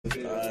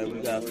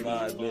got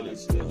 5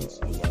 minutes. Yeah,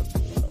 I'm about to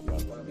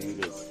do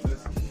this.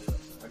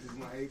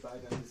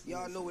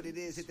 Y'all know what it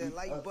is. Hit that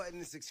like button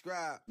and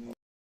subscribe.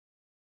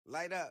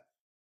 Light up.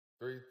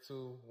 3,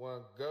 2,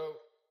 1, go.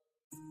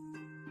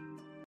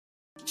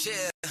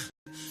 Yeah,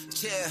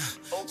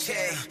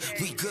 okay.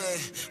 We good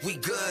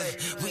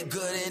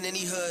in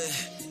any hood.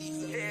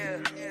 Yeah,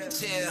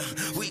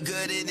 we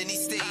good in any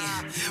state.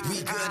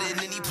 We good in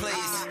any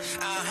place.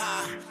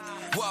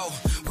 Whoa,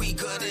 we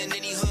good in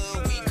any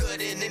hood. We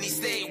good in any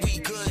state. We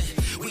good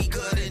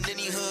in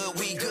any hood.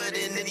 We good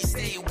in any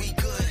state. We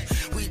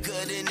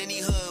good in any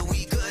hood.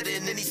 We good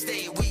in any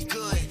state. We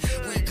good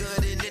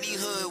in any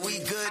hood. We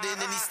good in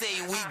any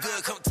state. We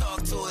good. Come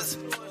talk to us.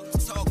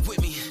 Talk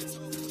with me.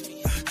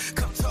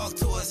 Come talk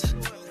to us.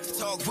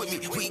 Talk with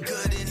me. We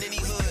good in any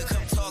hood.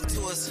 Come talk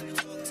to us.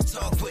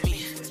 Talk with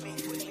me.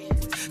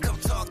 Come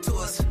talk to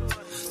us.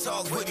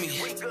 Talk with me.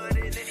 We good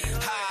in any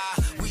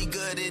hood. We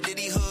good in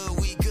any hood.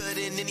 We good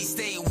in any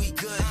state. We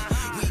good.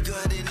 We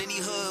good in any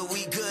hood.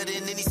 We good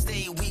in any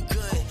state. We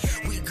good.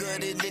 We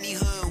good in any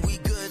hood. We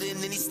good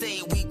in any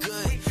state. We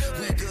good.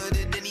 We good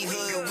in any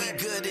hood. We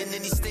good in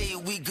any state.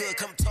 We good.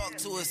 Come talk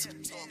to us.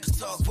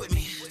 Talk with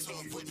me.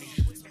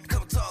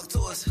 Come talk to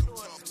us.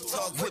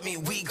 Talk with me.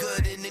 We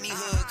good in any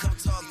hood. Come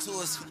talk to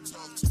us.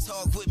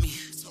 Talk with me.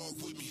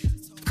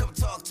 Come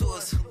talk to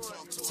us.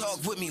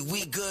 Talk with me.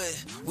 We good.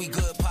 We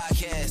good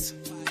podcast.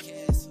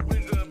 We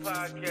good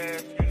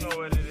podcast. You know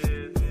what it is.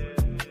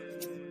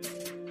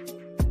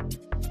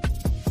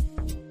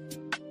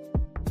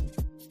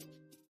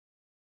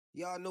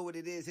 Y'all know what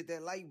it is. Hit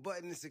that like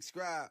button and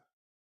subscribe.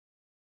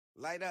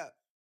 Light up.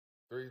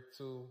 3,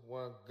 2,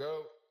 1,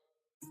 go.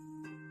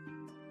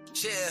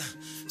 Yeah,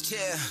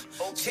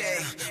 okay.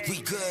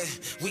 We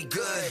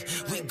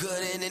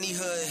good in any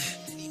hood.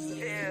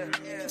 Yeah,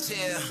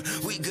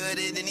 we good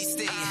in any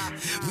state.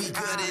 We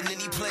good in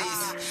any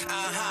place.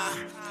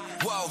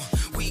 Whoa,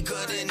 we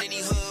good in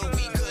any hood.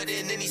 We good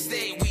in any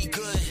state. We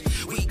good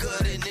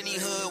in any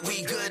hood.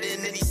 We good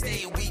in any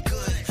state. We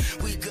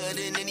good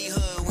in any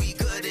hood. We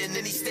good in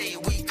any state.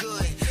 We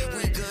good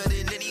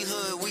in any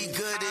hood. We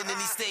good in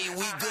any state.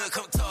 We good.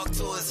 Come talk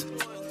to us.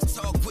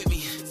 Talk with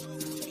me.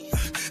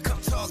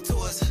 Come talk to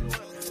us.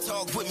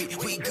 Talk with me.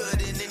 We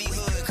good in any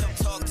hood. Come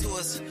talk to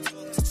us.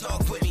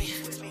 Talk with me.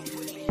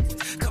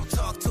 Come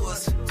talk to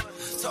us.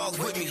 Talk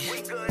with me.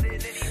 We good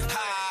in any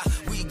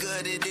hood. We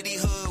good in any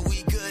hood.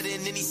 We good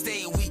in any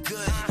state. We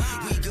good.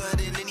 We good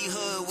in any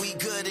hood. We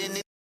good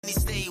in any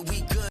state.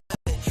 We good.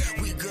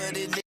 We good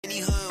in any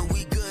hood.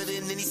 We good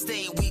in any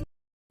state. We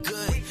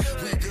good.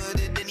 We good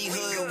in any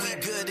hood. We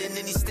good in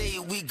any state.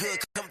 We good.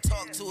 Come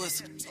talk to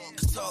us.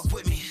 Talk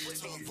with me.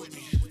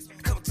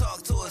 Come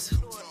talk to us.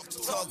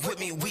 Talk with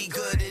me. We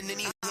good in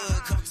any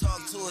hood. Come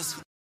talk to us.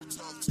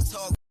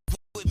 Talk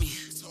with me.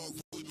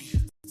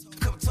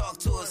 Come talk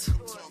to us.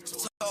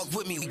 Talk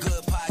with me. We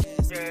good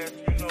podcast. Yeah,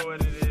 you know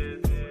what it is.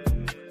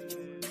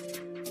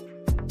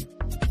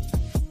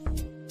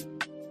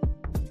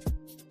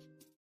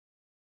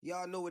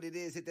 Y'all know what it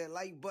is. Hit that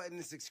like button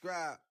and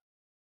subscribe.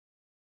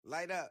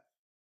 Light up.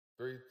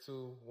 3,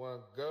 2, 1,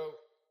 go.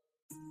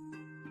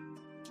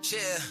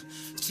 Yeah,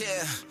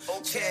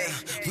 okay.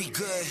 We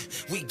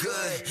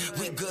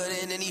good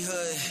in any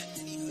hood.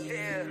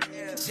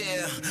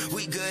 Yeah,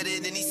 we good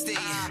in any state.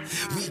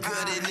 We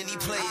good in any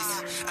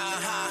place.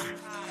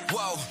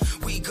 Whoa,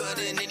 we good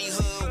in any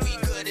hood. We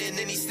good in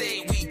any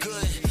state. We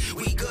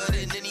good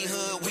in any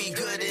hood. We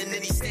good in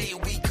any state.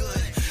 We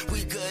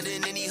good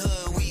in any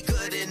hood. We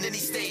good in any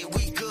state.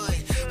 We good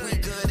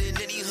in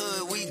any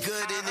hood. We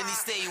good in any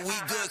state. We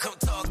good. Come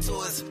talk to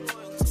us.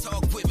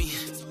 Talk with me.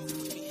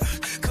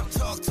 Come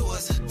talk to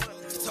us.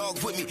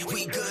 Talk with me.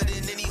 We good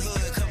in any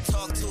hood. Come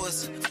talk to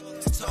us.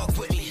 Talk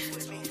with me.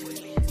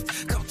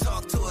 Come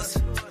talk to us.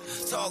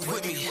 Talk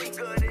with me. We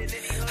good in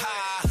any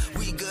hood.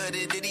 We good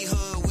in any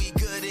hood. We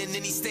good in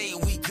any state.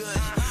 We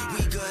good.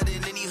 We good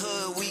in any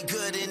hood. We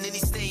good in any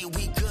state.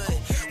 We good.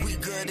 We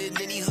good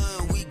in any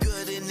hood. We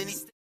good in any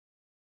state.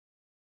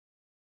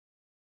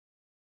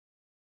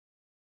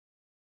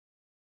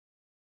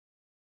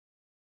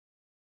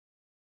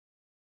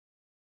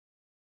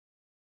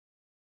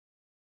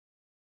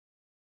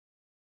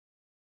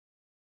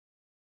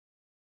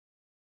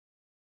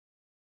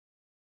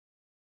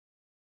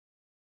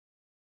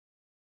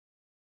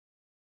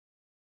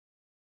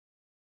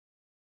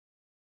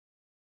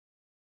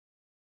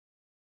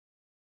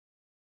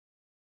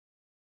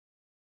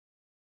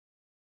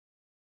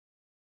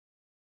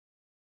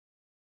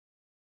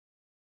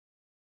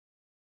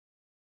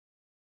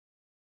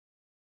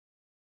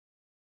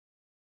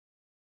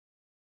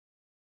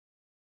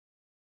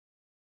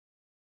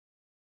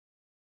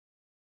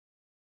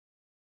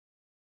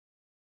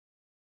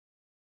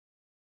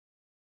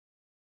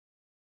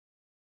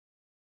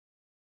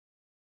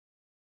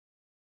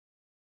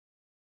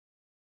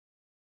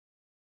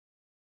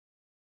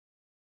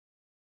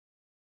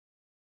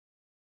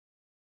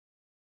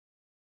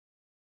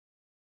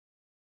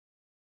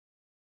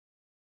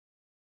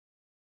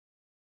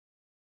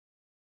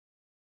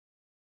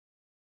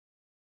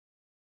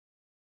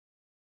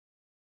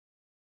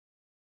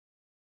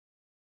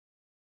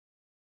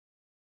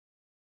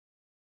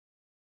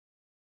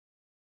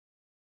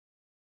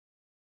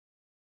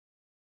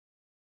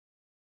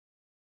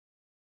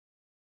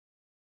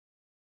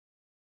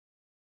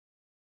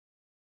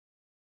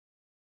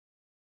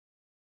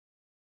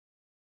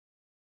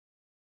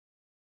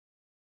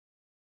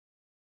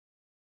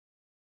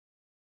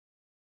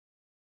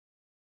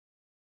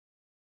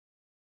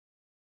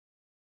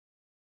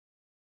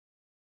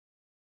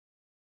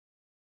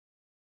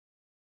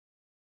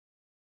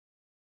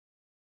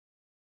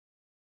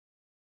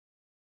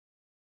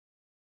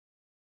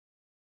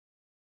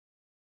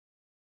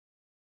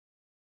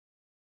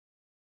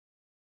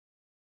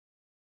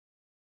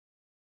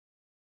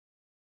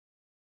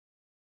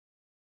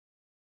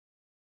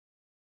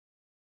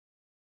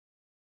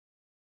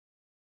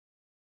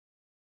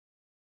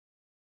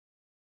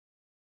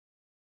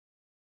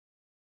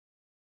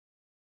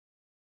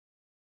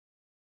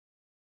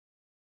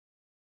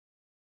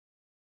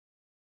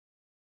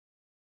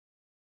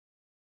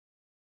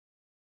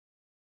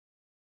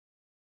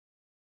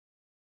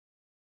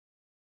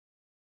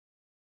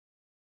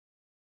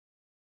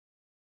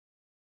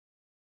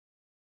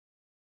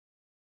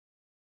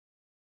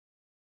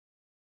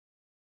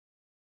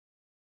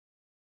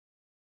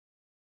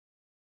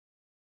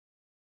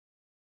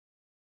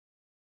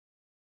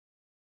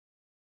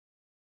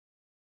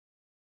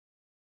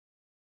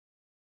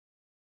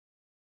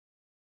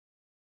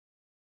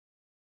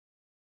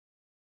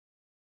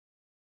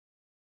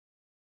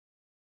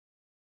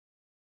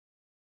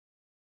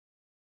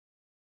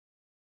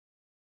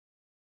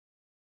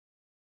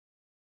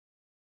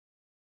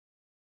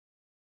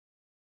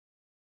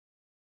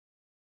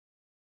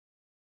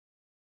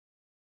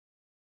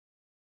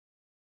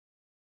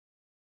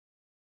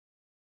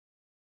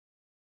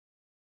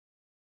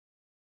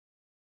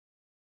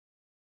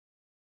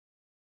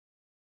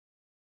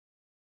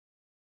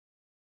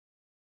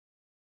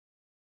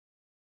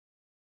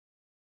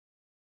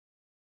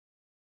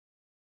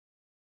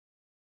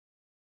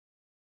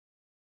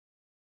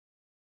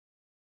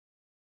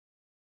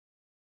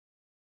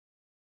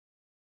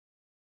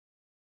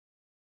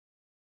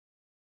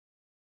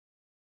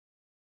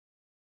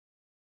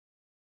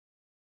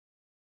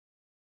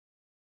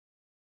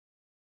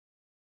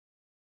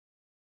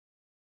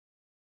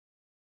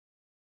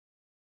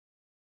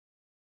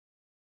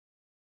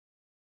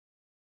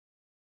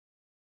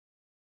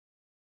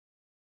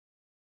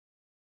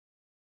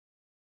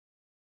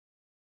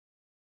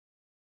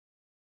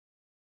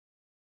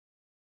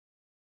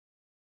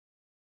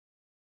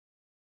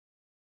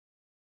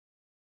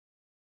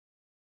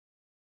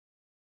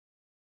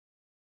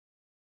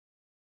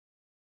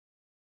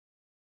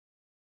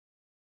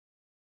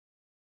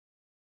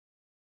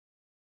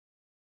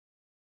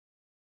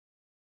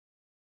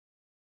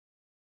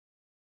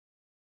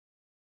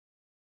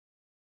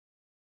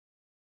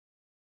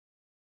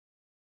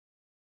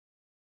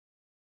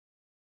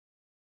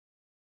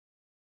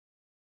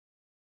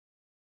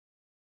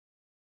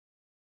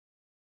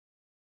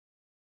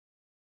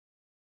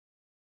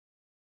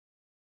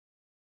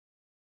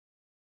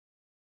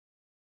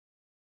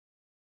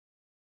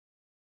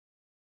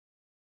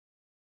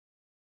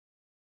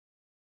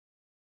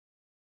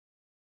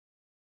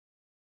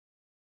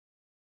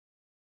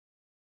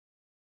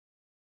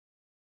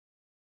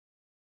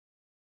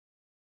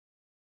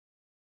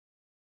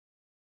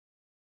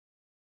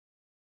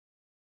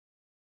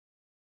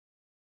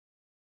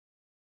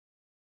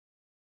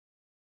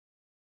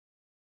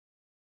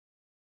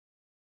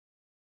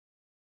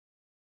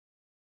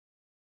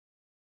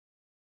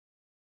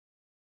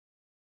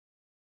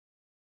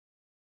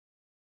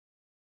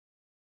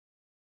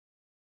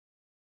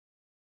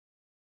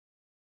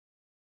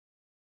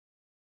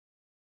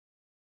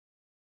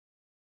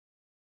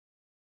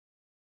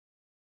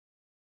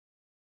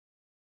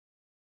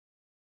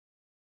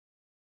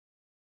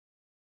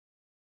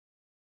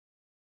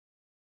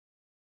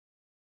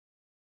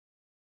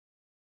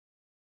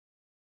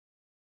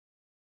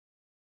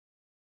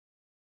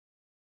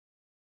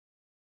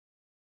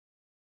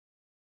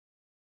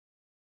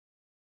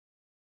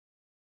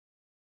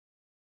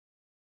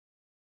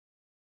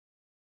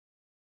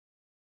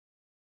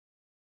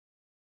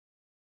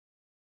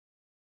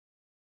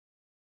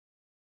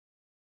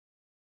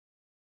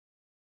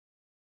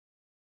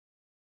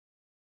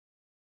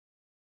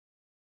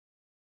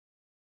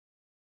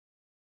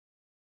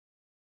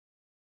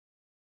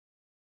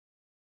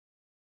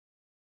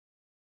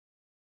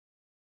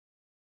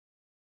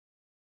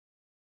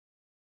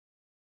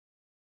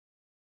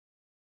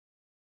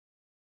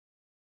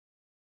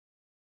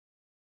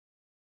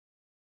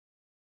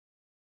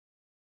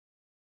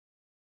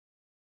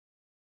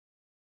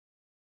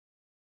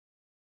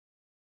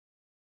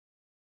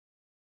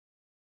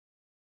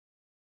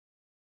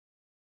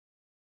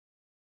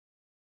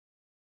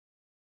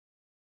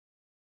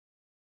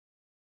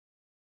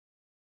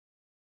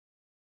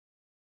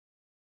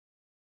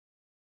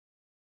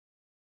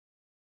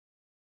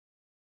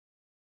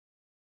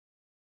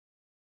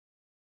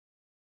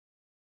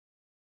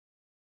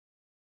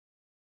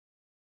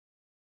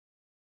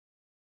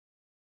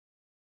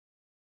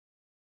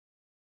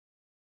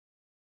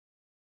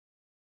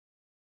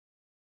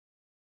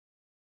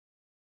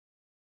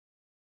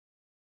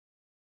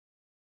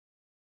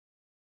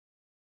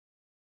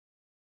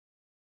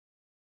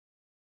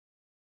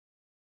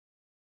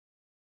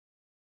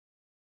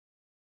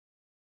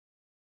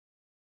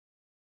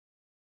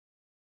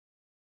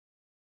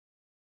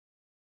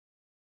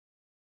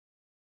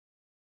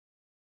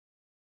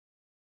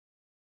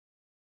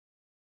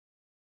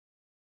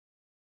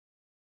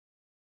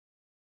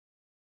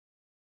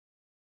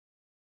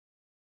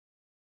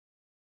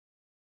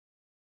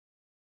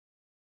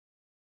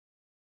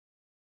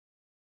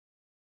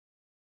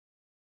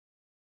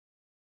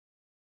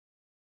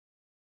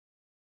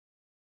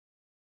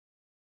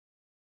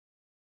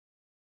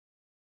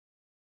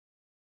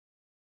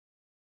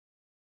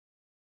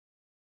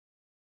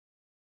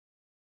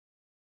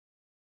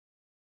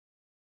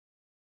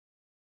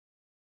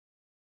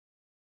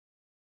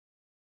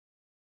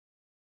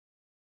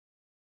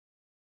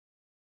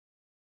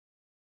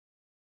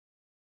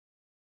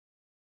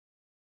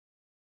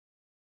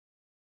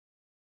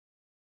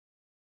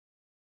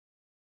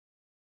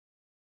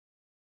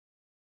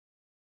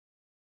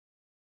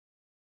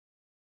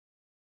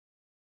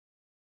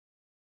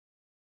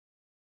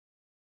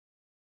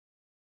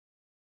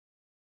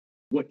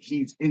 what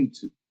he's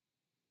into.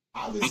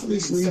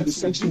 Obviously, the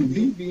sexual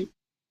deviant.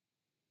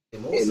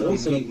 And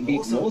most of the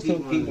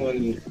people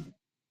in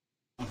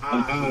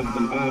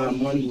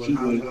money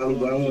people in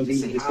Hollywood. I don't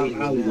even say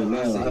Hollywood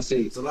now. I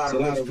say it's a lot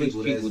of rich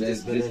people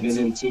that's been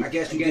into. I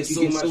guess you get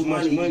so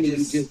much money, you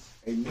just.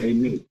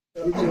 Amen. I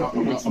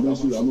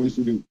want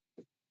you to.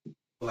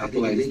 Like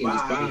they can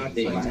just buy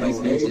things.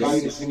 Everybody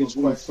that's in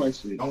a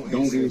question, don't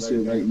answer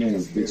it right now.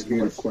 They're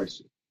scared of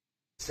question.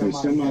 So if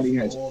somebody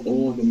has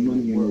all the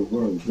money in the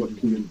world, what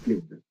can you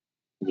give them?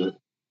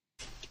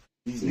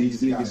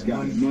 These niggas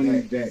got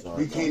money that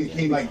we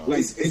can't like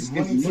it's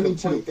money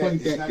to the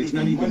point that it's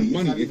not even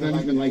money. It's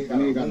not even like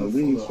they got a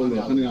room full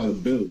of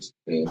 $100 bills.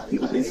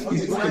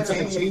 It's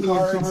titanium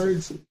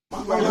cards.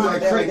 No,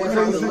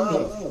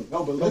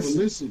 but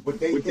listen, what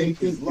they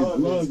think is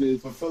love is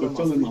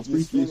fulfilling my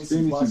freakiest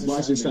fantasies.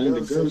 Watching something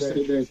the girls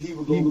said that he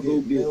would go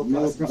get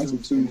male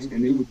prostitutes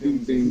and they would do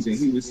things and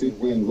he would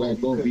sit there and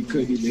whack off. He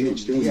couldn't even hit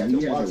straight. He had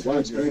to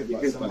watch her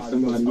get hit by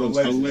somebody else.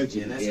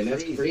 Allegedly. Yeah,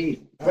 that's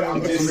crazy. But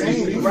I'm just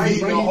saying, right?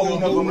 You know, whole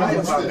nother life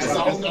about that.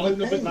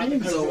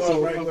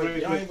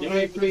 Y'all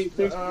ain't played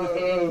what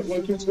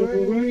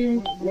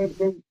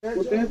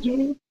that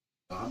joint?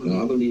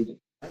 No, I believe it.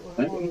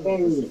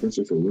 That's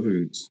for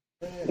words.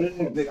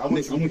 Nick, I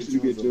want you to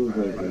get yours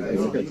right.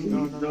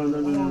 No.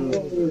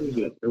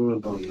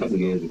 A couple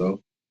years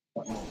ago.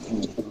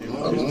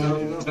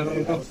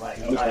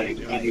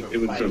 It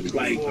was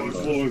like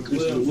before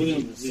Christian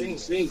Williams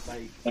sing,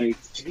 like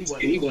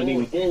he wasn't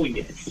even born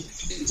yet.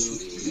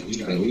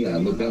 We gotta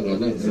look back on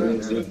that.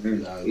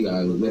 We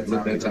gotta look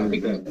that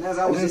topic up. And as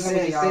I was just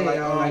saying,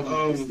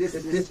 y'all, this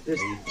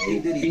he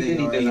did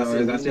anything.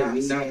 As I said,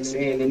 we're not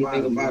saying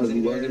anything about it.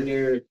 We wasn't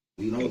there.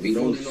 We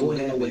don't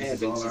fully know what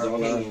happened. It's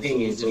all our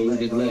opinion. So we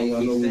just letting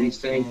y'all know what we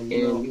think. And,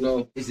 you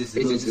know, it's just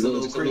a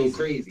little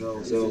crazy.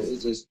 So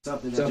it's just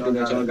something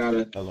that y'all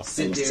gotta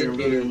sit there and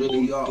really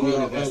do your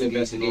own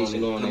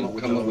investigation on and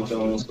come up with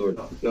your own story.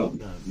 No.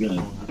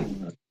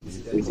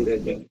 We see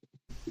that, Joe.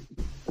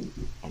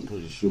 I'm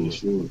pretty sure.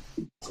 So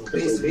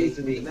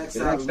basically, the next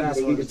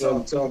topic we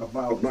can talk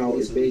about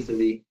is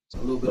basically a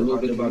little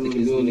bit about the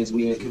communities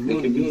the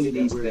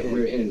communities that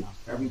we're in.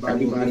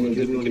 Everybody in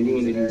different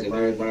communities and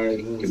everybody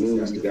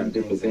communities got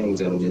different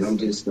things in them. And I'm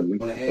just going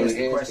to ask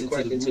the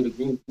question to the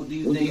group. What do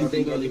you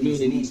think our communities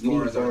need as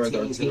far as our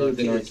teens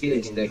and our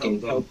kids that can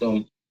help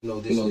them,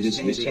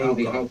 just change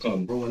the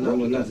outcome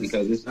growing up,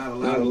 because it's not a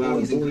lot of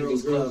boys and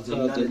girls clubs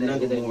and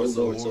none of that goes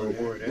on. So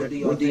what do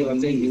y'all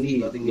think you need?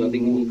 Y'all think you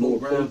need more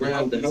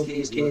programs to help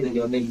these kids?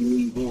 Y'all think you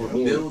need more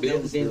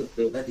buildings to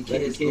let the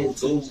kids go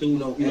to,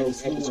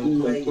 after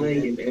school and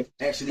play and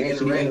actually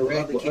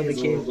interact with other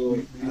kids?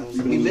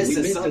 We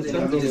missing something.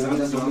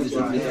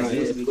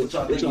 What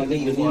y'all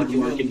think you need more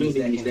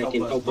communities that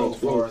can help us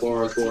grow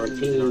for our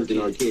teens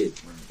and our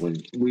kids? When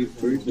we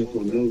first and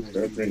foremost,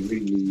 I think we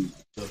need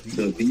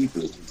the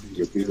people.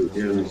 The people,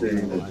 you know what I'm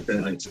saying?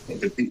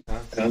 The people.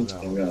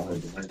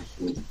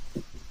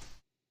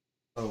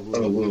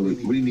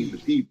 We need the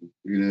people.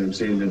 You know what I'm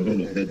saying?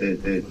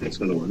 That's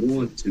gonna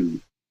want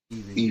to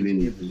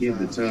even give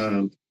the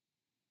time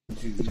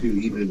to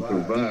even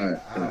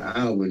provide the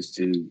hours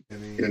to, you know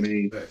what I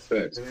mean?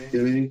 Facts. You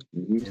know what I mean?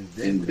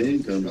 Mm-hmm. And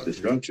then comes the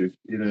structure,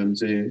 you know what I'm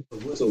saying?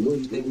 So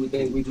what do we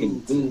think we can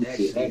do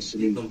to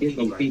actually get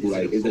them people?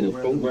 Like, is it a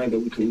program that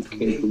we can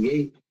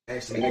create?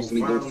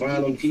 Actually go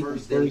find them people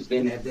first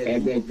and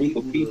have that group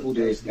of people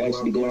that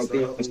actually go out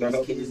there and start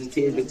helping these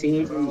kids and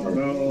teams?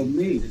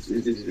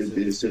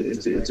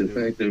 It's a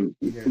fact of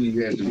who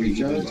you have to reach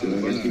out to.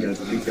 I guess you have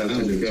to reach out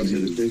to the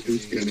government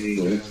officials.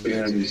 You know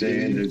what I'm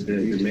saying?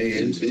 The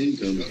mayor then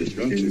comes the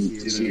structure.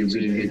 You see if we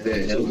can get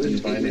that help and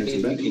finance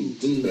back.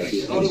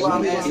 Only why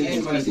I'm asking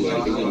anybody to a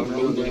lot of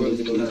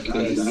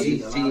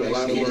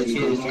our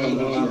kids, a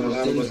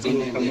lot of us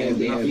don't come in,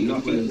 they have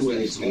nothing to do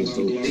with it. So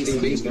they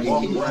basically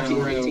walk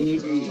around. Walk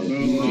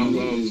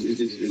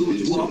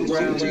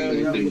around, keep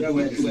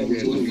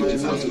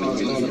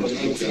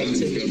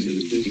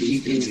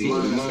his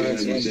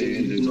minds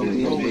actually,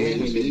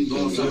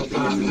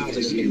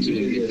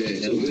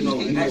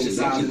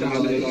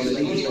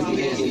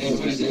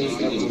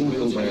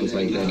 programs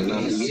like that. And I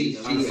see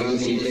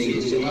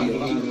things and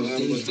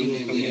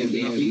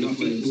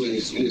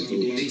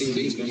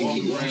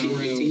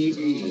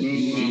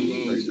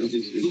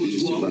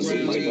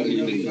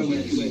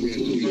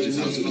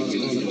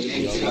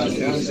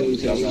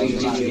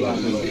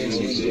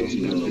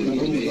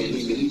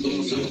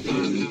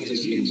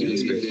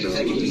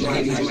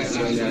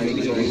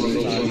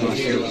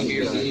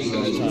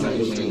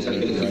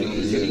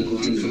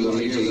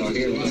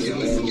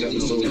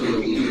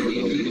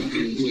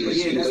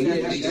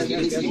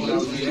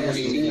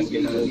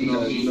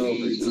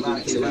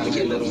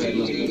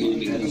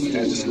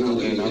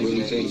I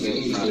really think that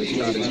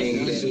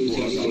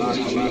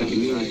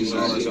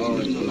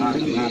a lot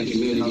of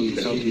communities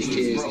to help these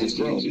kids just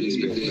grow.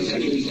 a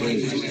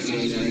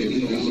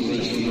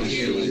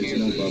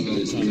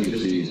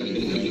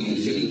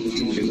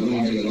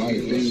lot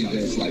of things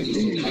that's like,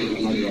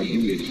 damn, how did I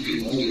do this?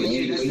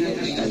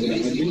 How did I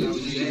do it?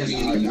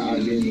 And the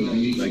idea would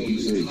be, like you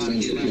said, some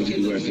people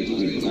do have to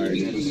do higher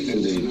than so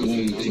there's 1,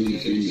 2,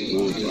 3,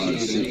 4,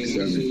 5, 6,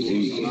 7, 8.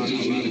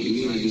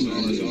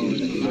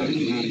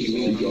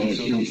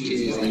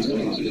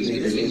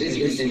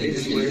 This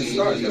is where it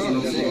starts. That's what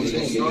I'm saying.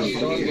 It starts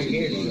from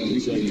here.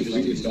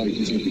 We can start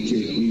teaching the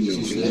kids we know.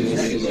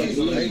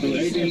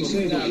 Everything you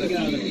said, I got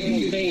a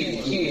whole thing.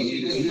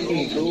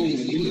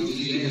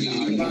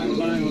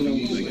 Relying on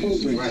those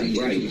programs.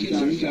 Right.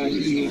 So you got to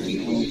create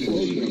your own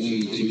program.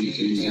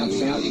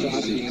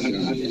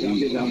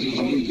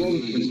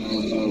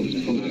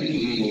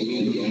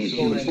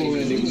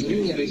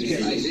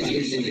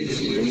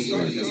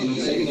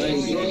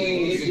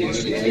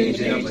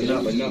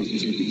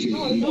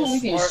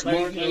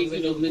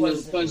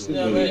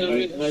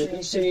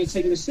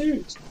 Taking it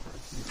serious.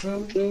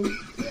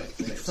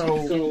 So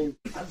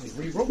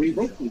we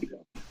wrote them.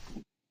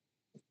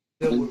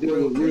 And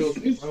deal with real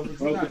issues.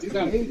 But you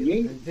got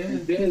and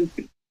then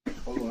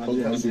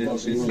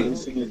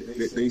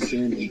they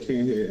saying you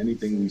can't hear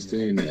anything we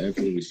saying. The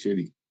echo is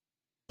shitty.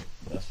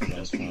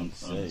 That's what I'm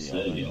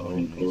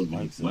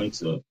saying.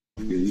 Mike's up.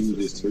 Yeah, you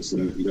just twist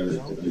it. You gotta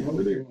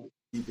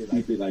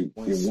keep it like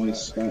in one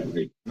spot.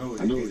 Like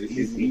I know it's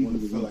easy to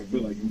feel like you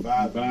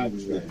vibe.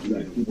 You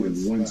gotta keep it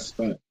in one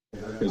spot.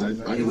 Because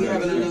we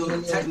having a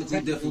little technical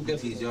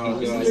difficulties, y'all.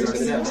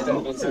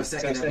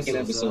 Second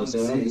episode,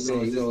 so I'm just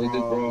saying, it's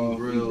raw,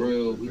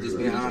 real. We just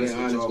being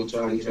honest with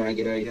y'all. We trying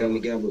to get everything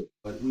together.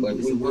 But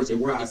we work a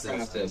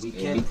process. We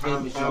can't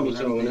promise y'all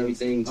when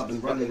everything's up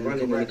and running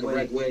in the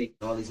correct way.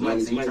 All these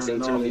mics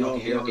ain't turning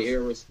off. Y'all can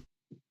hear us.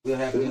 We'll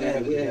have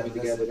it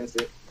together. That's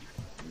it.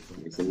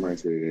 Somebody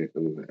say that it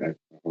was an echo.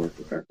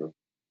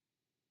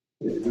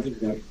 We blame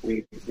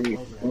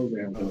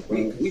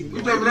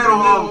that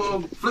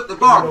on Flip the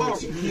Barber.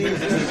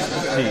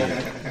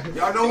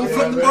 Y'all know who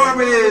Flip the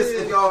Barber is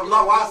if y'all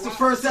watch the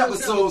first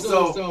episode.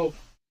 So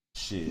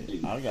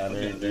shit, I got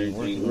everything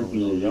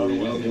working. Y'all the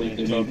ones that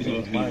ain't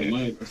talking to Mike.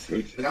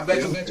 I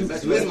bet you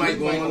his mic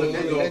going on and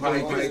then go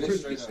probably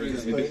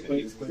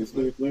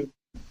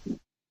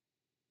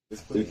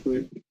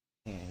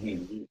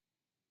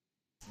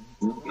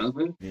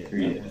Nothing?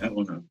 Yeah, that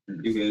one up.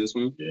 You got this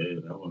one? Yeah,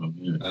 that one up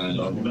here.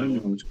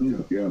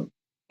 Yeah.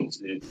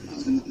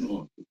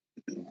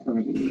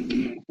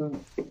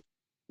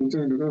 Who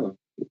turned it off?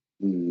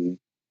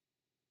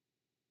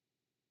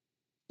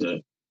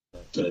 Check.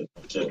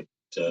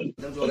 That's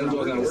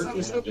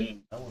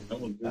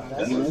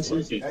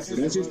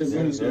just the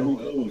money that we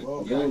doing.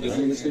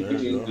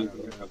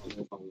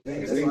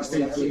 It's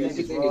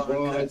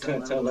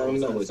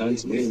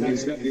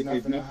nothing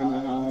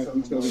high.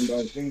 I'm talking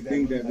about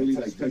things that really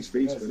like touch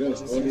base with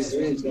us. All this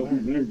is that we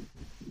learn.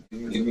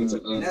 And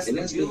that's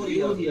the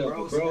beauty of it,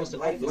 bro. So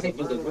life is a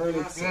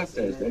learning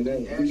process, and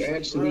then we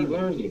actually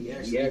learning.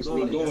 We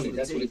actually doing it.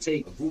 That's what it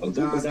takes. A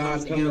group of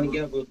guys coming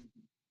together,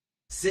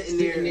 sitting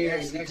there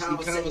actually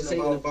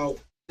conversating about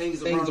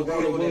things around the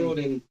world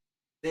and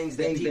things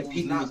that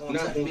people not going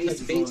to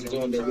touch bases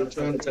on that we're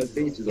trying to touch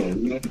bases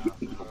on. You know?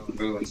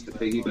 Bro, it's the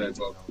piggyback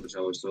off which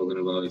I was talking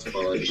about as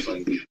far as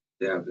like the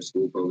after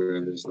school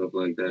programs and stuff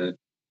like that.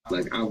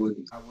 Like I would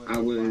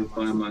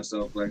find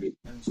myself like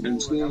in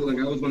school, like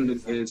I was one of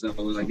the kids that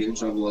would like get in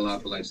trouble a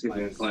lot for like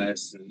skipping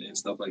class and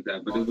stuff like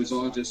that. But it was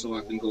all just so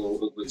I can go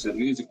over to the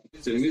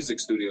music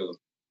studio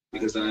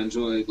because I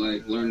enjoyed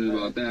like learning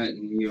about that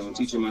and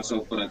teaching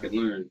myself what I could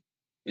learn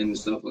and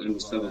stuff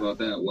about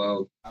that.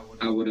 Well,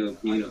 I would have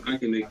I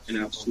can make an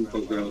after school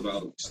program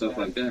about stuff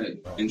like that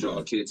and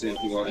draw kids in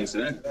who are into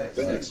that.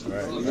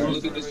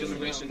 Look at this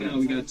generation now.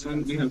 We have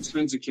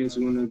tons of kids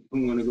who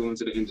want to go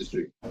into the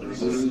industry. That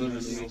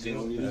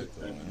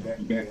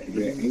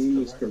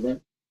aim is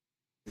correct.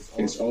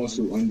 It's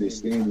also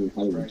understanding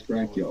how to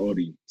attract your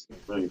audience.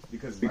 Right.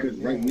 Because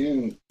right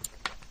now,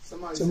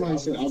 somebody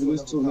said I was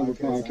listening to another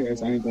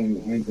podcast. I ain't going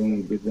to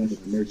get them the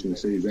commercial and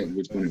say exactly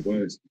which one it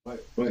was,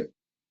 but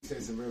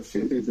it's the real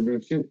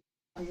shit.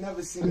 I've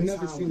never seen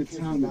a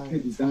time when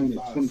kids is dying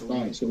at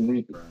 25 so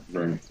rampant.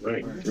 Right.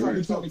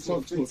 You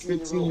talk to a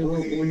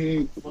 15-year-old on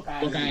here, fuck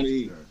out of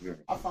here.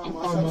 I find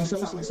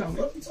myself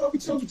sometimes, what you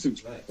talking to?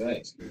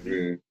 Right.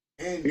 Yeah.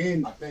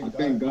 And I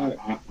thank God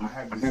I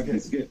have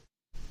this gift.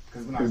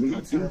 Because when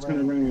I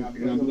turn around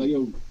and I'm like,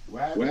 yo,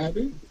 what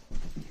happened?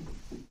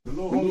 The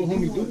little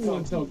homie do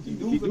want to talk to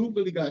you. He do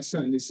really got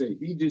something to say.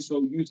 He just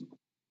so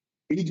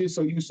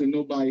used to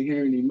nobody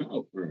hearing him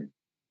out. Right.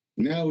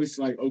 Now it's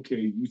like,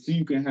 okay, you see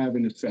you can have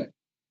an effect.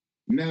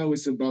 Now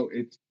it's about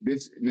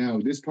this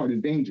part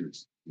is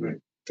dangerous. Right.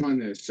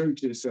 Trying to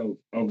assert yourself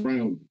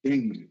around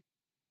danger.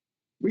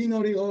 We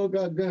know they all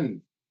got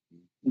guns.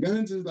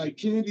 Guns is like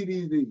candy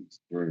these days.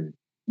 Right.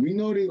 We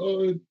know they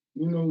all,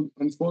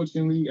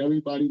 unfortunately,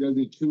 everybody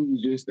doesn't choose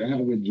just to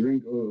have a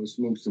drink or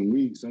smoke some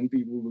weed. Some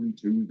people really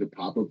choose to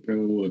pop a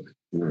pill or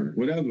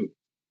whatever.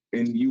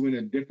 And you in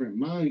a different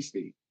mind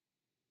state.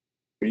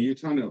 And you're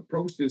trying to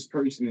approach this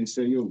person and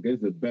say, yo,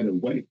 there's a better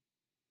way.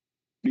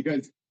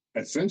 Because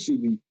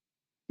essentially,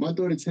 my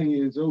daughter 10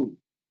 years old,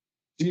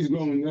 she's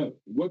growing up.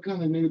 What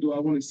kind of nigga do I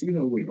want to see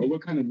her with? Or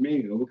what kind of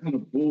man? Or what kind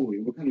of boy?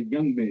 Or what kind of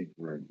young man?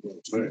 Right.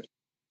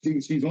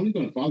 She's only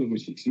going to follow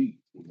what she sees.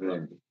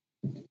 Right.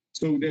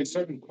 So there's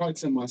certain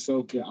parts of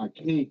myself that I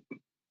can't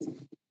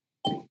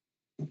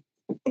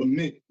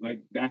admit, like,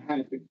 that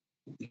happened.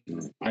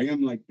 I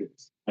am like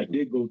this. I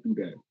did go through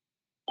that.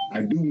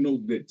 I do know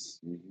this.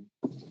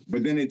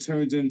 But then it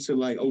turns into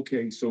like,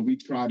 okay, so we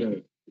try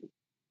to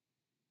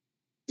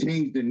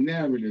change the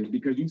narrative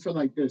because you feel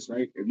like this,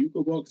 right? If you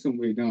could walk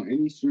somewhere down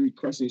any street,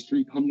 Crescent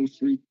Street, Humble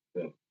Street,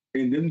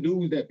 and them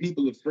dudes that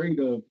people are afraid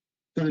of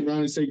turn around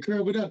and say,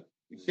 curve it up,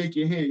 and shake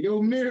your hand.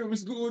 Yo, Mirror,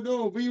 what's going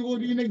on? Where you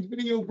going to your next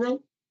video,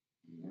 bro?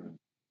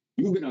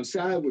 You been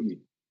outside with me.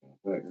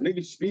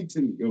 Niggas speak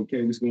to me.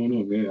 Okay, what's going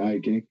on, man? All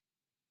right, King.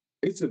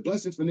 It's a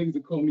blessing for niggas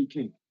to call me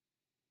King.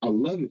 I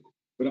love it,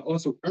 but I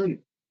also earn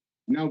it.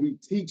 Now we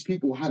teach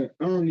people how to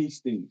earn these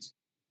things,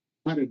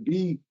 how to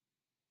be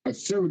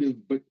assertive,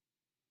 but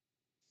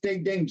stay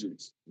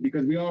dangerous.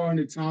 Because we are in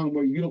a time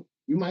where you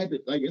might have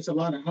to, like, it's a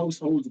lot of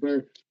households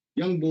where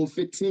young boy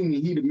 15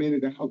 and he the man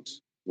of the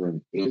house.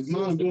 Right. His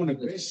mom doing the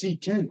best she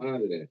can.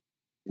 Out of that.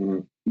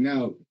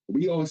 Now,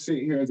 we all sit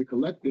here as a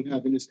collective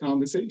having this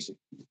conversation.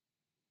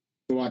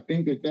 So I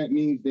think that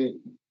means that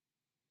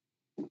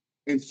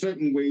in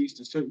certain ways,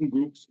 to certain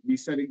groups, we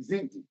set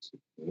examples.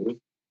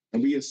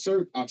 And we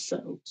assert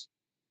ourselves.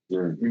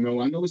 Right. You know,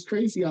 I know it's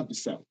crazy out the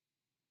South.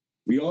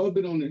 We all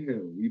been on the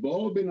hill. We've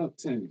all been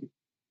uptown.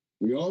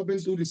 We all been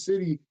through the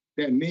city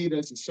that made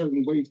us a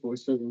certain way for a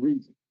certain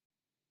reason.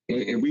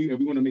 And if we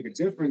want to make a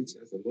difference,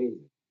 That's amazing.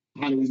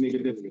 how do we make a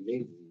difference?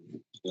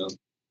 Yeah,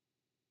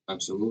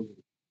 absolutely.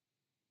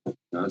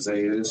 I'll tell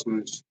you this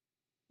much.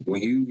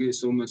 When you get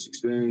so much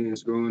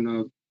experience growing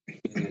up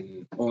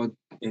in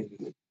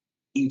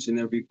each and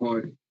every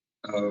part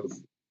of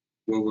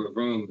where we're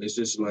from, it's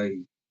just like,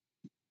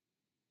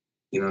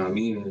 you know what I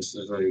mean? It's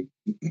just like,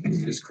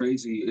 it's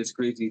crazy. It's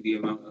crazy the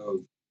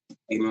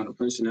amount of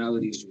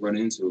personalities you run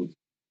into.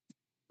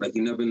 Like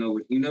you never know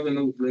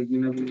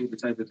the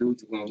type of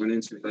dude you're gonna run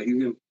into.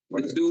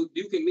 Like this dude,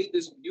 you can meet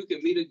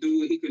a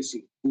dude, he could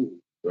seem cool.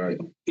 Right.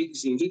 He could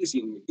seem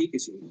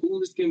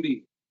cool as can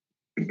be.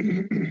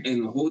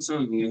 And the whole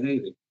time he a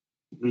hater.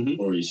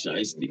 Or he's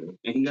shiesty.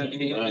 And he got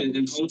and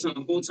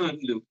the whole time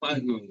he been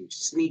plotting on you,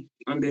 sneak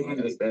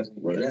underhand.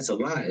 That's a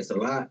lot. It's a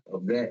lot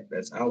of that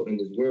that's out in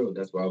this world.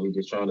 That's why we're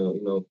just trying to,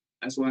 you know.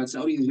 That's why I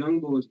tell these young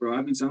boys, bro.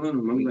 I be telling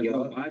them, I'm like,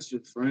 yo, watch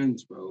your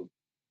friends, bro.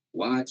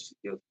 Watch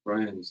your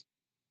friends.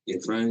 Your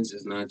friends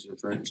is not your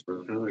friends,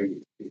 bro.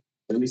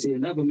 Let me see,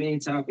 another main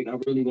topic I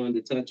really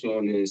wanted to touch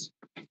on is,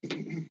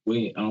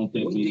 Wait, I don't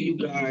think. what do you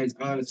guys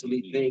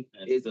honestly think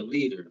is a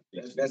leader?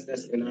 That's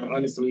and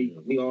honestly,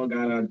 we all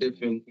got our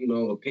different, you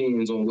know,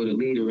 opinions on what a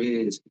leader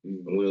is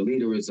and what a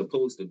leader is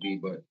supposed to be.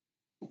 But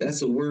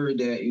that's a word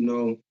that, you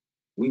know,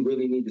 we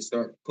really need to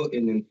start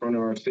putting in front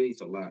of our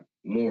face a lot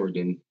more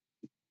than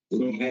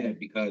we have,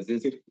 because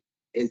it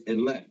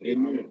left.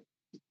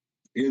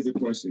 Here's the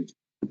question.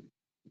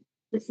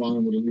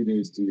 Define what a leader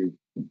is to you.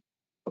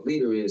 A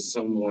leader is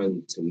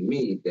someone, to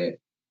me, that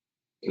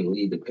can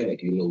lead the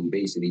pack. You know,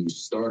 basically, you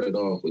started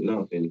off with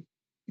nothing,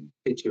 you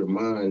put your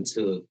mind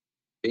to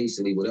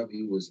basically whatever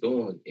you was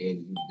doing,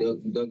 and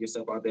you dug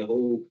yourself out that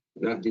hole,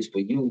 not just for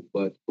you,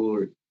 but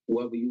for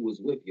whoever you was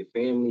with, your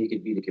family, it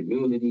could be the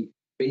community.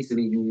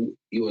 Basically,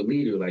 you're a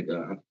leader. Like,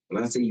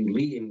 when I say you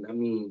leading, I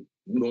mean,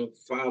 you don't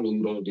follow,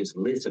 you don't just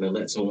listen and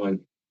let someone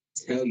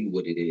tell you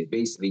what it is.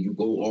 Basically, you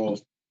go off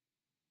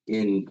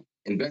and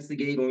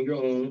investigate on your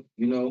own,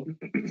 you know,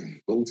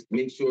 go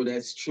make sure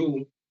that's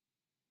true,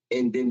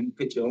 and then you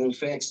put your own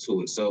facts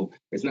to it. So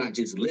it's not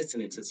just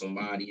listening to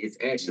somebody, it's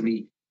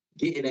actually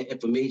getting that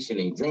information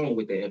and growing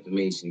with that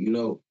information. You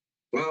know,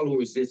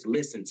 followers just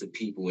listen to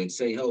people and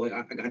say, oh,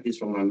 I got this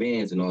from my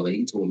mans and all that.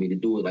 He told me to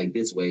do it like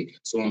this way,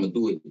 so I'm gonna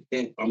do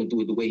it. I'm gonna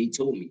do it the way he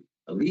told me.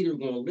 A leader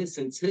gonna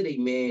listen to their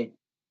man,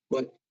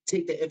 but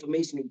take the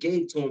information he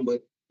gave to him,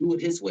 but do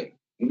it his way,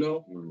 you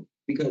know?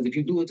 Because if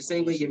you do it the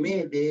same way your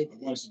man did,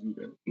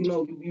 you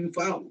know, you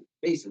follow,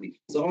 basically.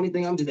 So the only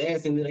thing I'm just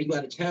asking is, you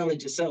got to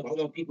challenge yourself. I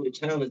want people to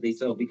challenge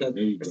themselves, because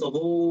there's a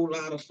whole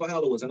lot of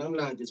followers, and I'm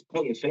not just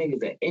pointing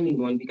fingers at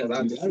anyone, because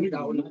I just see it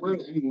out in the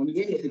world.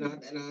 Yeah,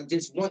 and I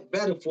just want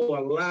better for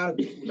a lot of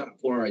people, not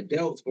for our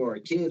adults, for our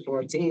kids, for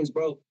our teens,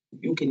 bro.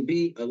 You can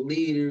be a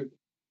leader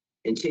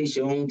and chase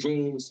your own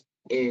dreams.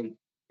 And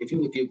if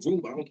you with your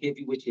group, I don't care if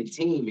you with your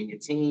team, and your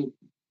team,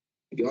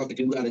 if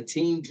you got a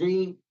team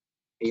dream,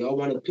 and y'all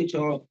want to pitch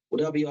y'all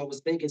whatever y'all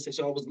was thinking since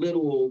y'all was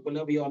little, or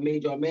whenever y'all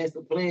made your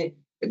master plan,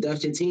 if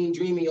that's your team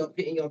dream and y'all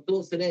pitting your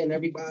thoughts to that, and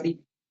everybody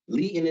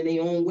leading in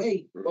their own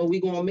way, well, we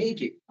gonna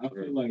make it. I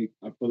feel like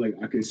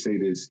I could say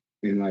this,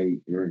 and like,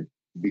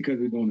 because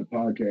we're doing the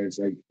podcast,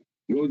 like,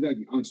 you always gotta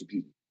be honest with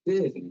people.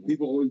 Yeah.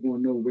 People always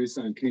want to know where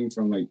something came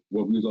from. Like,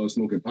 what we was all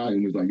smoking pot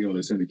and was like, yo,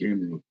 let's send the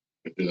camera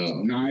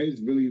on. Nah, it's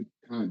really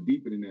kind of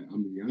deeper than that.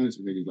 I'm gonna be honest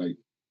with niggas. Like,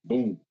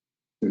 boom.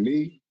 To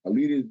me, a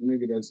leader is a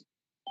nigga that's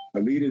A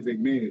leader is a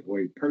man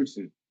or a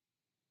person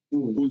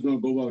who's gonna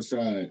go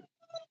outside,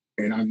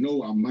 and I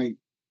know I might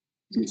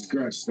get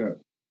scratched up,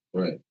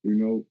 Right. you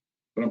know,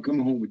 but I'm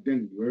coming home with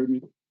dinner. You heard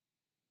me?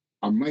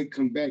 I might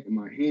come back and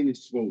my hand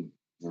is swollen,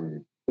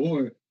 Right.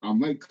 or I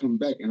might come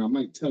back and I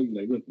might tell you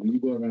like, look, when you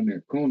go around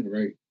that corner,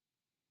 right,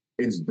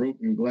 it's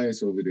broken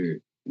glass over there.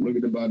 Look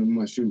at the bottom of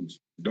my shoes.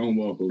 Don't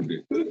walk over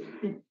there.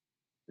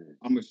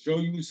 I'm gonna show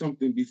you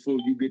something before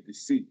you get to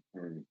see.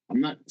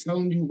 I'm not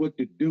telling you what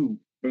to do,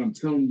 but I'm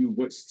telling you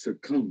what's to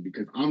come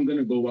because I'm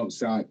gonna go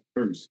outside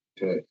first.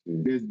 Okay.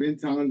 There's been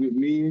times with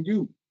me and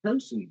you,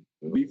 personally,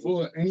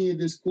 before any of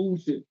this cool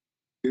shit.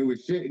 There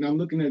was shit, and I'm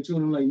looking at you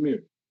and I'm like,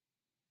 Mir,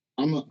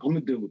 I'm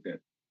gonna deal with that.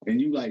 And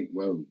you like,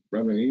 well,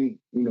 brother, ain't,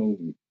 you know,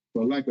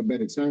 for lack of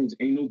better terms,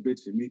 ain't no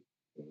bitch in me.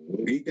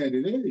 Ain't that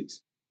it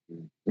is.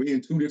 We're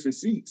in two different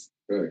seats.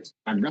 Right.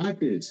 I got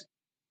this.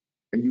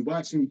 And you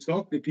watch him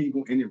talk to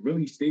people, and it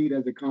really stayed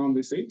as a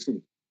conversation.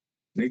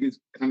 Niggas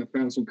kind of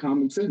found some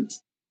common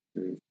sense.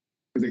 Because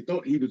they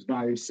thought he was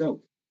by himself.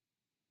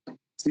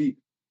 See,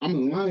 I'm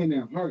a lion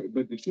at heart,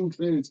 but the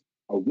truth is,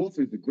 a wolf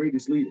is the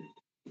greatest leader.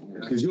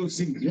 Because you'll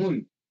see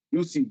one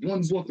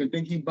wolf and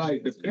think he by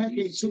the pack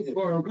ain't too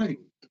far away.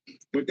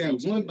 But that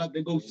one about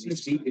to go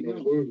sneak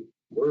in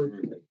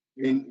word.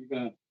 And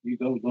you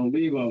don't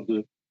leave out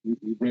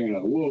you bring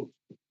a wolf.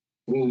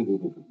 You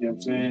know what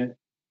I'm saying?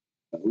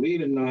 A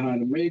leader know how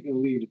to make a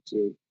leader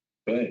too.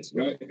 Right?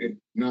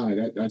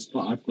 That's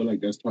part. I feel like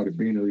that's part of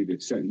being a leader,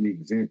 setting the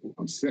example.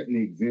 I'm setting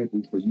the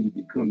example for you to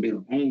become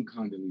your own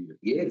kind of leader.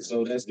 Yeah,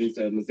 so that's the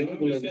example.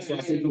 So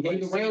I said, you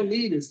hang around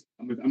leaders.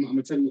 I'm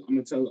gonna tell you.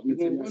 You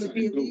want to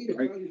be a leader,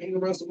 bro. You hang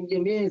around some of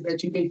your men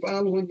that you've been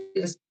following.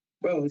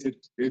 Bro,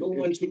 no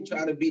one can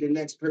try to be the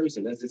next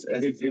person. That's just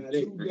if two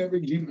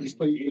Derek Jeter played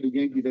for the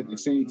Yankees at the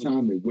same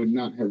time, it would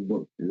not have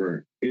worked.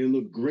 Right. It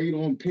looked great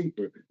on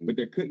paper, but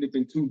there couldn't have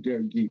been two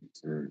Derek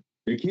Jeters. Right.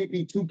 There can't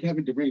be two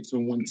Kevin Durant's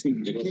on one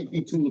team. There can't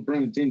be two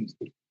LeBron James.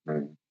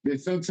 Right. Then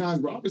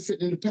sometimes Robert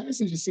sitting in the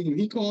passenger seat and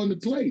he calling the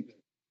play.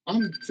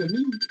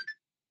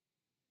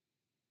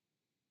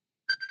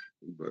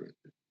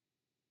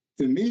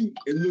 To me,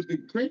 it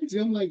looked crazy.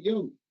 I'm like,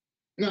 yo,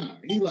 nah.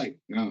 He like,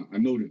 nah, I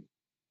know them.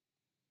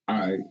 All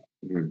right.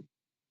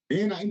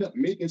 And I end up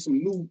making some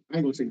new, I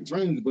ain't gonna say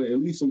friends, but at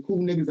least some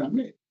cool niggas I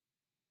met.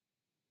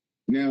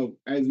 Now,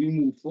 as we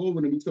move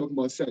forward and we talk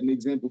about setting an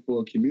example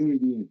for a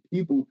community and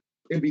people,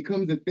 it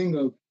becomes a thing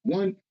of,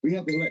 one, we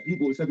have to let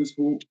people accept us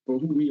for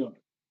who we are.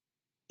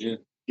 Yeah.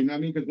 You know what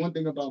I mean? Because one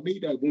thing about me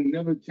that will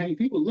never change,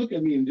 people look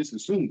at me and just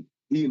assume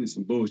he into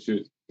some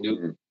bullshit.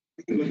 Yep.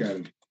 Look at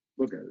him.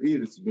 He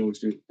into some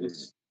bullshit.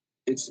 There's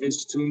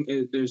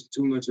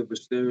too much of a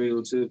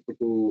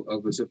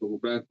typical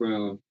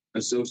background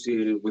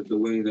associated with the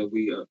way that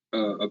we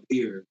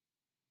appear.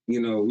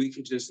 You know, we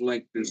could just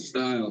like this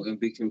style and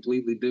be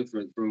completely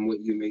different from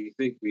what you may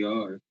think we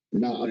are.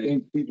 Now, I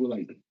think people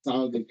like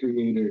Tyler, the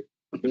Creator,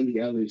 Billie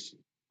Eilish,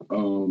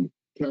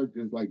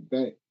 characters like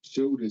that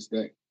showed us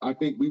that I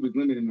think we was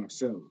limiting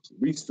ourselves.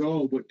 We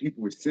saw what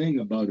people were saying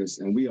about us,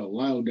 and we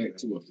allowed that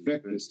to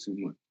affect us too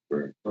much.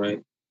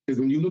 Right. Because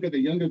when you look at the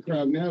younger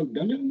crowd now,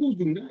 the young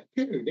do not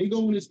care. They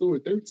go in the store,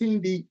 13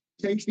 deep,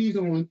 takes these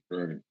on,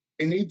 right,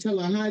 and they tell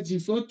a Haji,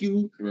 fuck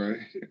you. Right.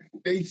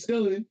 They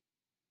stealing.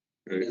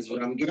 That's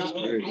what I'm getting.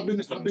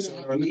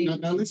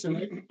 Now listen,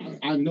 right?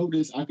 I know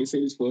this. I can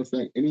say this for a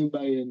fact.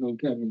 Anybody that know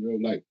Kevin, bro,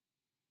 like,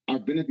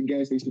 I've been at the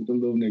gas station with the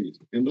little niggas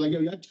and be like, yo,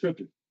 y'all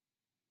tripping.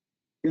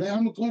 You're like,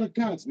 I'm gonna call the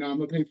cops. Now I'm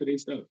gonna pay for their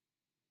stuff.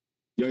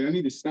 Yo, y'all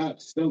need to stop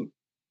stealing.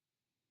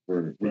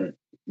 Right.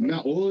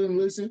 Not all of them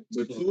listen,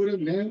 but two of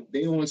them now,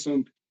 they on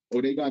some,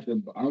 or they got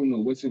the, I don't know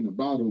what's in the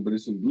bottle, but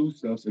it's some blue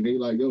stuff. So they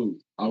like, yo,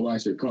 I'll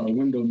wash your car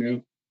window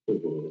now.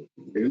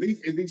 At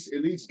least. At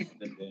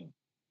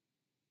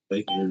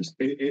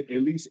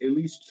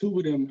least two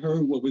of them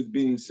heard what was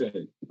being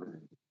said.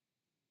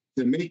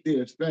 To make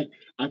the effect,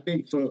 I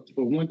think for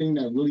one thing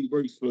that really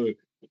works for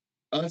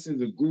us as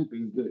a group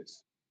is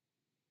this.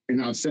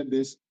 And I've said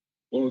this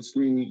on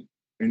screen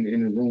and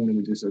in the room and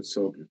we just us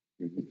talking.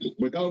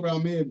 Without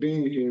Raul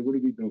being here, what are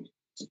we doing?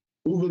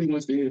 Who really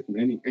wants to hear from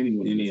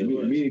anyone?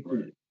 Me and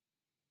Chris.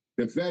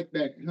 The fact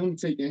that him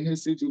taking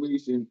his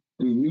situation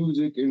through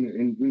music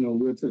and you know,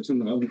 we'll touch on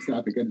the other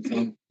topic at the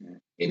time,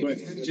 but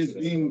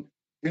him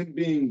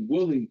being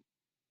willing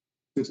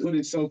to put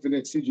himself in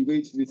that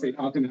situation to say,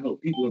 how can I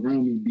help people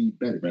around me be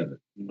better?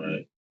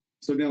 Right.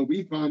 So now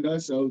we find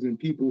ourselves in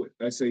people,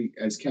 let's say,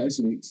 as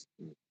castmates.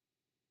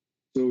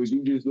 So is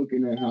you just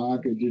looking at how I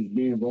could just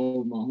be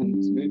involved with my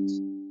homies' mix?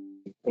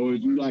 Or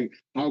is you like,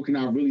 how can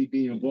I really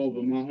be involved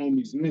with my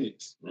homies'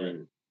 mix?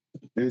 Right.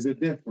 There's a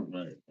difference.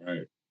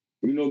 Right.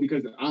 You know,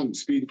 because I'm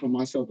speaking for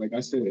myself, like I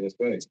said, that's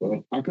facts,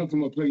 bro. I come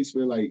from a place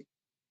where, like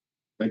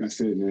I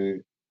said,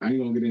 man, I ain't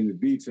gonna get into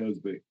details,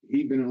 but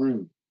he been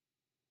around.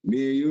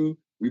 Me and you,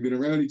 we've been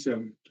around each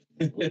other.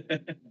 And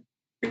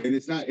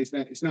it's not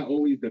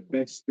always the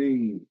best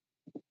thing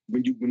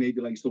when they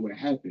be like, so what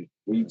happened?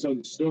 When you tell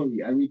the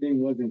story, everything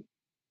wasn't,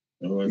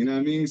 you know what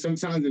I mean?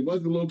 Sometimes it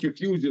was a little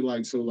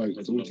confusion, so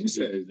what you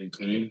said.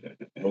 You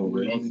know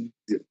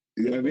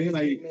what I mean?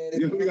 Like,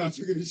 we gotta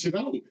figure this shit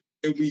out.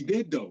 And we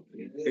did though.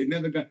 It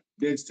never got.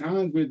 There's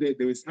times where there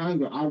was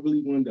times where I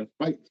really wanted to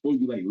fight for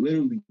you, like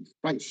literally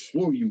fight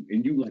for you,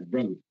 and you like,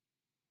 brother,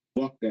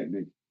 fuck that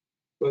nigga.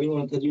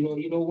 Bro, because you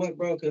know what,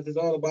 bro? Because it's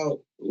all about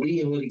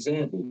leading with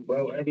example,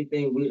 bro.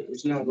 Everything,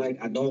 it's not like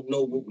I don't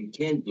know what we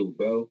can do,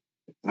 bro.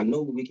 I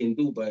know what we can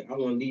do, but I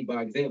want to lead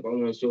by example. I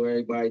want to show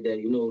everybody that,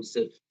 you know,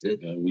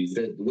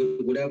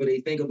 whatever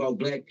they think about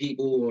black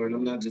people, or and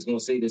I'm not just going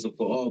to say this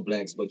for all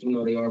blacks, but, you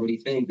know, they already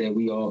think that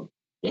we all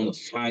want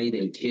to fight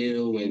and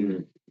kill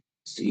and,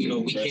 you know,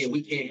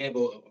 we can't have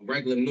a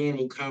regular,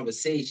 normal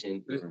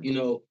conversation, you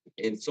know,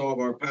 and solve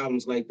our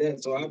problems like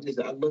that. So I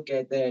look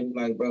at that and be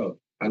like, bro,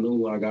 I know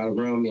who I got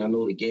around me. I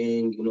know the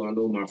gang, you know, I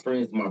know my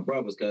friends, my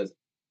brothers, because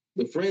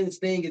the friends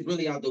thing is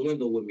really out the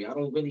window with me. I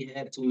don't really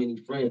have too many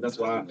friends. That's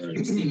why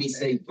you see me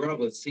say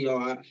brothers. See,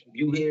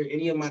 you hear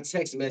any of my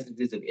text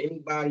messages, if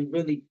anybody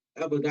really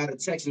ever got a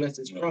text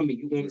message from me,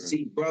 you're going to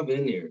see brother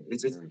in there.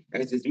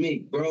 That's just me,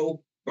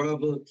 bro.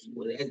 Brother,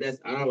 that's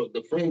I don't know.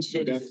 The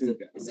friendship is a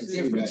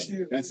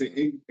different. That's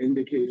an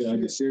indicator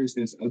of the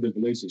seriousness of the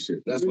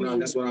relationship. That's what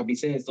I'll be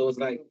saying. So it's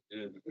like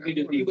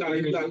you got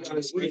to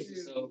express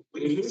yourself.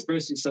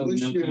 Express yourself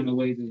in them kind of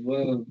ways as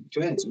well.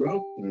 Tracks,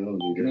 bro.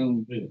 You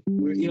know,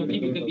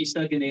 people could be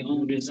stuck in their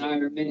own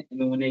desirement,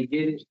 and then when they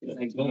get it, it's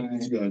like, boom,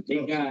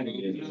 they got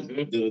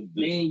it.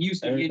 They ain't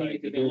used to getting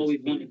it because they always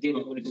want to get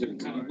it with a certain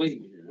kind of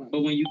way.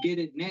 But when you get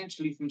it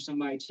naturally from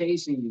somebody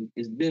chasing you,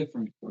 it's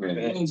different.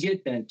 You don't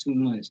get that too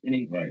much. And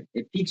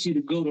it piques you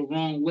to go the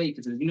wrong way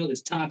because, you know,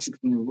 it's toxic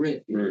from the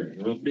rip.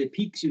 But it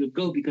piques you to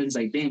go because it's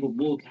like, damn, what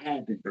more can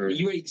happen? And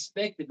you already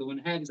expect it, but when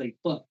it happens, like,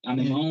 fuck, I'm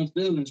in my own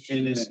feelings.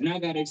 And I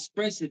got to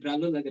express it, but I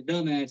look like a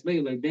dumbass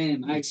later. Like,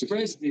 damn, I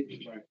expressed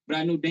it, but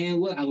I know damn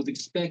well I was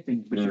expecting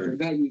it. But you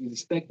forgot you was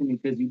expecting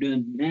it because you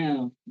done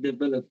now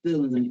develop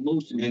feelings and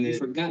emotions. And you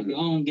forgot your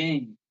own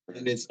game.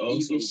 And it's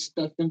also you get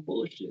stuck in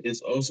bullshit. It's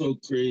also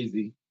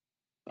crazy.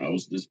 I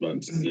was just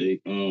about to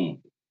say,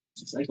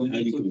 it's like how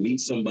you can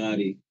meet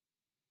somebody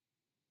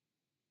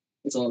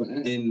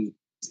in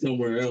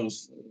somewhere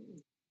else,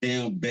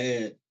 damn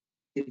bad.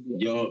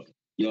 Y'all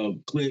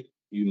click.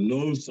 You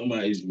know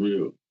somebody's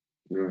real.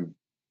 But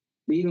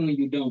even when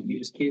you don't, you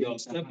just can't. Y'all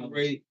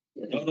separate.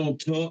 Y'all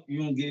don't talk.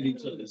 You don't get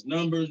each other's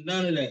numbers.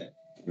 None of that.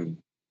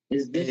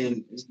 It's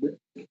different.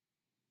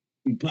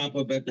 You pop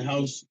up at the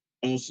house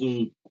on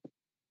some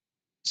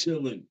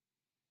chilling.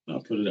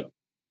 I'll put it up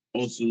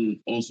on some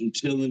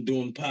chilling,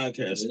 doing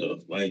podcast stuff.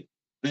 Like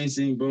I ain't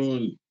seen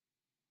bro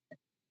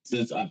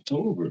since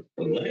October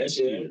of last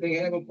year. Everything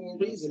happened for a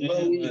reason, bro.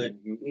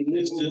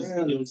 It's just, you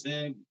know what I'm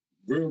saying?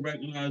 Real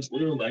recognize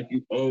real. Like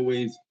you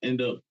always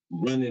end up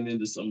running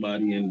into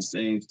somebody in the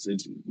same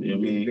situation. You know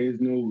what I mean? There's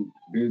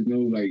no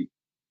like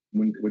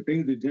when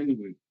things are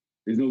genuine,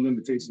 there's no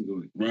limitations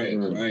on it. Right.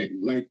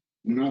 Like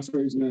when I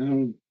first met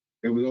him,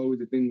 there was always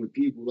a thing with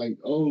people like,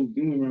 oh,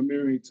 you and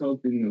Ramiro ain't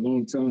talked in a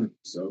long time.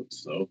 So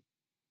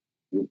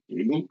you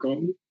gonna call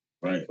me.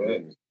 Right.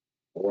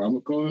 Or I'm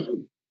gonna call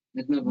him.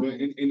 But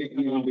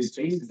in the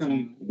same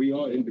time, we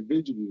are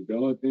individuals.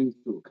 There are things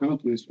to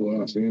accomplish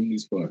for our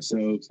families, for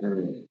ourselves.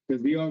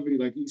 Because we already,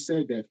 like you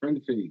said, that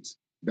friend phase.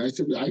 That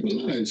should, I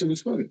can lie, it should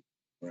was fun.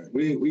 Right.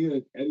 We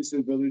at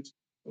Edison Village,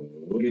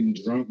 we're getting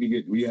drunk.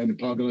 We had in the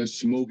parking lot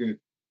smoking.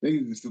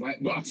 Niggas just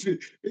like boxing.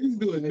 Niggas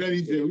doing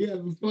nutty shit. We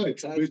having fun.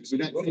 We're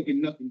not taking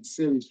nothing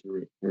serious for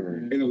it.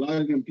 And a lot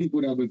of them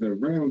people that was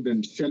around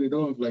then shut it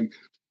off. Like,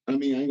 I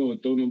mean, I ain't gonna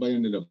throw nobody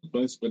under the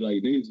bus, but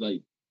like niggas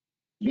like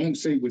won't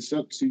say what's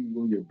up to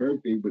you on your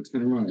birthday, but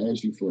turn around and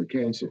ask you for a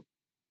cash app.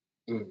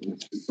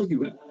 Fuck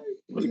you, right?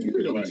 But it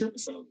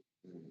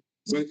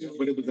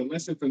was a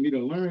lesson for me to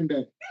learn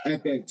that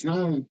at that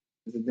time,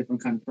 it's a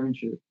different kind of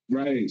friendship.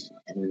 Right.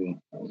 I mean,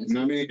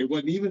 it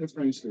wasn't even a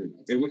friendship.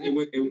 It was an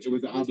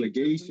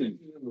obligation.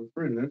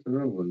 That's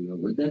another one.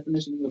 The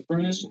definition of a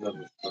friend?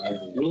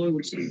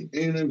 Loyalty.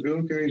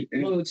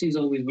 Loyalty is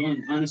always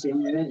one. Honestly,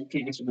 I'm you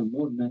can't answer no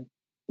more than that.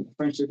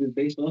 Friendship is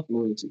based off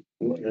loyalty.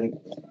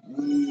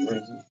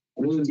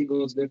 Loyalty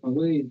goes different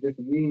ways,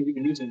 different means. You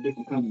can use it in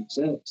different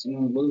concepts. You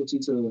know, loyalty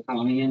to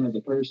how I am as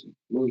a person.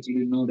 Loyalty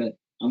to know that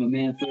I'm a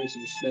man first.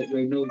 Respect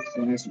right know.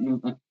 So that's, you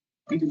know,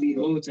 you can be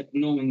loyal to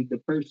knowing the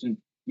person.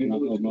 You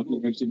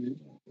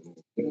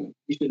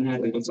shouldn't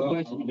have that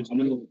question. I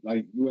know,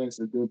 like you asked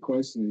a good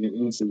question, and your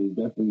answer was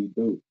definitely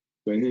dope.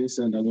 But here's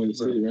something I want to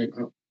say, right?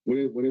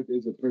 What if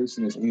there's a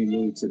person that's only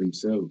loyal to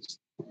themselves,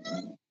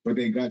 but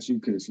they got you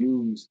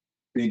confused,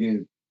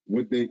 thinking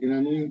what they, you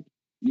know what I mean?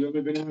 You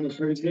ever been on a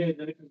person? Yeah,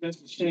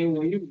 that's a shame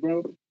on you,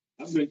 bro.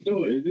 I've been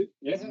through it. Is it?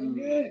 Yeah.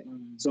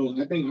 So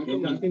I think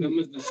them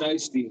is the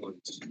shiesty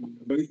ones.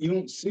 But you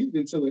don't see it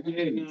until it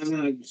happens.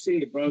 No, you see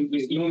it, bro.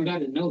 You don't got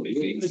to know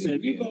it.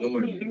 Listen, you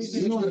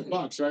know the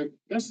box, right?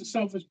 That's a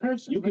selfish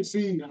person. You can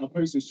see how a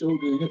person's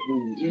shoulder and hip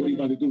moves. What you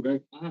about to do,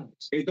 right?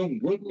 It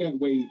don't work that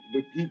way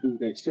with people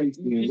that chase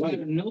me in life. You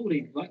got to know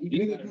they.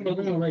 You got to come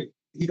around, right?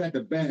 He got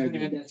the bag. You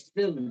have that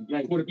feeling.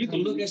 Like you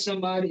can look at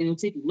somebody and it'll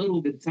take a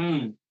little bit of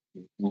time.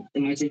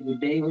 It might take the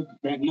day or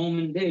that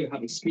moment there, how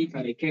they speak,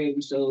 how they carry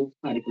themselves,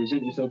 how they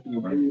present themselves in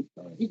the room.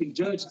 You can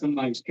judge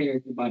somebody's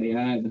character by their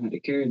eyes and how they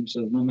carry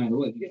themselves, no matter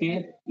what. You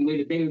can't. You wait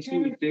a day or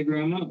two to figure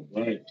them out.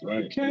 Right.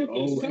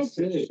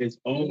 It's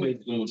always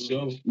going to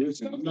show.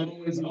 Listen, I'm not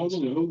always, I'm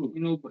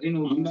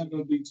not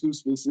going to be too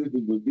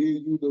specific, but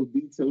then you know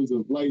details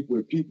of life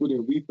where people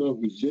that we thought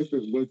was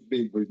different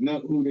was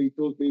not who they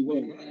thought they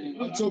were.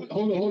 So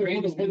hold on.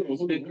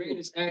 The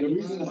greatest actor. The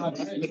reason why I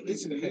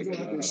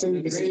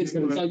say this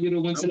you the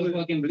one to the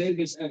fucking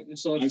Vegas acting,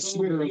 so I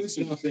swear,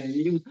 listen,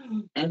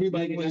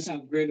 everybody that's how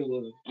great it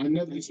was. I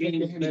never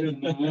expected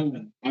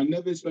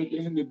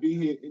him to be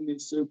here in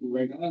this circle,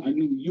 right? I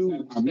knew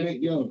you, I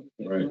met y'all.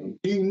 Right.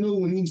 He knew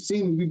when he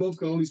seen me, we both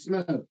could only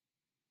smile.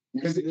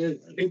 Because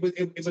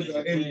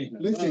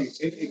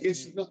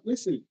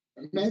listen,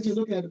 imagine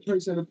looking at the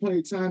person at a point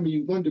in time and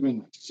you wondering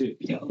like, shit,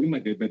 we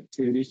might get better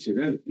tear this shit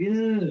up.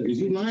 Yeah.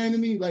 Is you lying to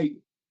me? Like,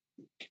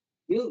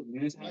 yo,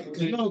 man,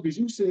 because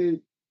you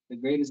said the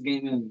greatest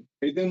game ever.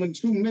 And then when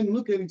two men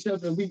look at each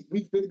other, we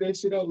figure that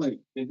shit out like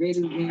the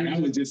greatest game.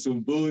 That was just some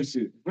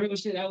bullshit. Real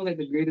shit. That was like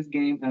the greatest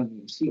game ever.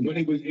 But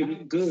it was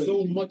good.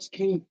 So much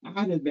came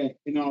out of that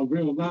in our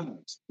real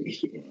lives.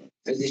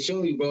 As they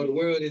show you, bro, the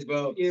world is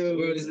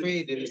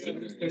crazy.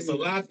 It's a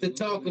lot to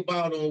talk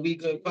about on We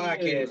Good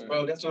Podcast,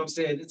 bro. That's what I'm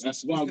saying.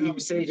 That's why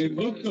conversation.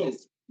 Look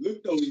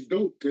though, he's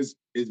dope because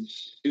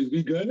is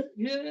we good?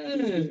 Yeah,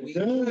 we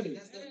good.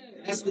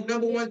 That's the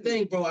number one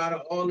thing, bro. Out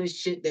of all this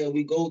shit that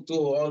we go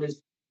through, all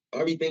this,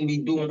 everything we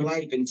do in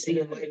life and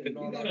see in life and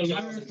all that, you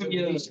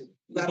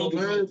gotta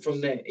learn from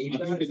that. And you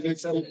I think the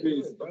next step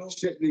is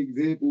set the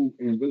example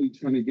and really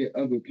trying to get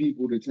other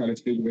people to try to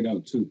figure it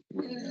out too.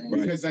 Yeah.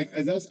 Because like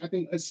as us, I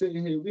think us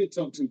sitting here, we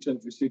talk to each other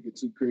for shit get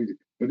too crazy.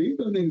 But these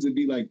other things would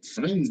be like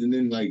friends, and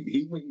then like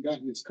he went and got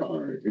in his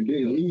car and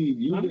then leave.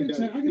 You I can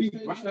tell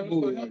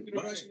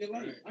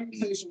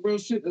you some real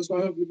shit. That's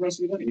why I help you the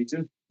rest of your life.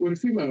 With a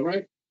female,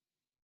 right?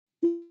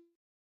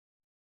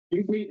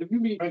 If you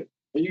meet right,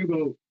 and you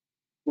go,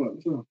 what?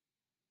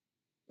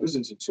 This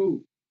is a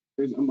two.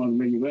 I'm going to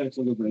make you laugh a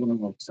little bit when I'm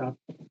going to stop.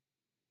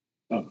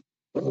 No.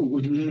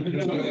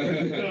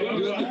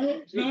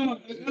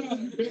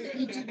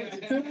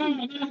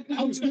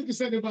 I was thinking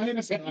something about him.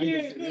 I said,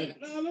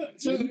 look.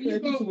 So you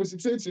go with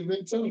attention,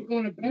 man. So you go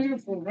in the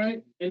bathroom,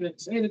 right? And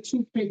say the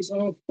toothpaste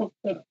all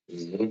fucked up.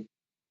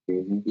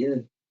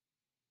 Yeah.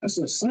 That's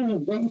a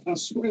sign, bro. I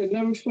swear it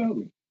never felt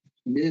me.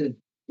 Yeah.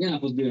 Yeah, I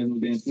was doing no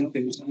damn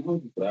thing.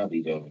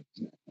 Sloppy John.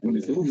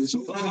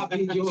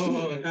 Sloppy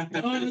John.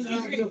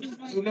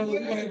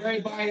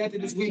 Everybody after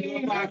this week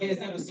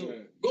podcast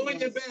episode, go in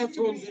your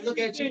bathrooms and look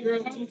at your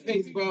girl's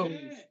toothpaste, bro.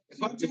 If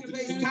my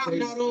toothpaste top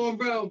not on,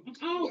 bro,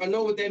 I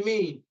know what that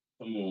means.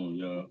 Come on,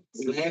 y'all.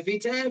 Slappy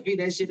taffy,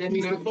 that shit. That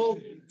mean our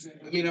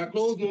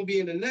clothes gonna be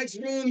in the next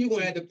room. You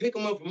gonna have to pick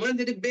them up from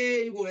under the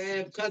bed. You gonna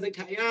have cousin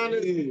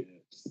Kayana's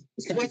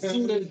sweatsuit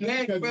in the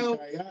back, bro.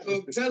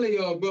 I'm telling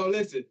y'all, bro.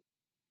 Listen.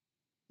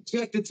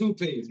 Check the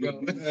toothpaste,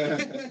 bro.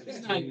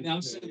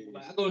 I'm simple.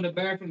 I go in the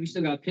bathroom, you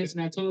still got piss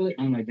in that toilet.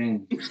 I'm like,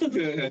 damn. Oh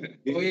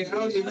yeah, I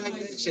don't even like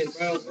that shit,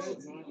 bro.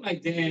 I'm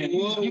like, damn.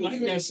 Whoa, you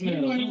like that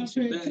smell? That's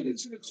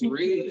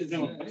crazy.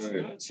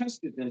 I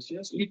tested that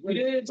shit. You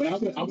did.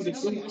 But I would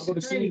assume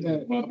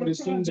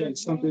that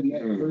something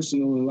that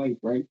personal in life,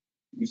 right?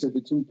 You said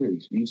the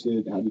toothpaste. You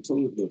said how the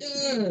toilet looks.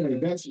 Yeah. If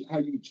that's how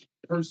you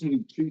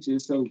personally treat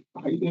yourself,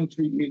 how you gonna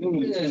treat me? You know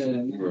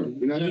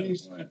what I mean?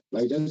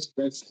 Like that's.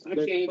 But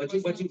you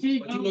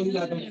know you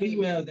got them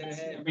females that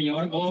have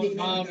your own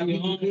mom,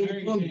 your own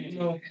you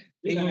know.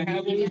 They gonna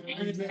have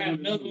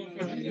another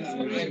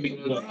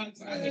one.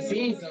 I've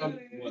seen some.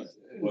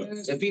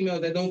 The females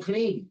that don't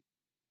clean.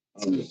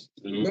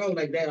 Bro,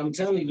 like that, I'm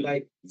telling you,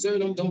 like, sir,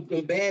 them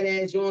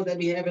badass joints that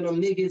be having them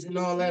niggas and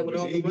all that with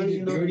all the money,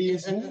 you know?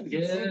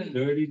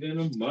 Dirty than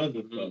a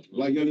motherfucker.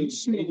 Like, yo,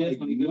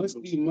 you must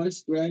be much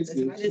scratch. I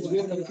just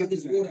wore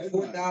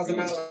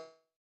 $4,000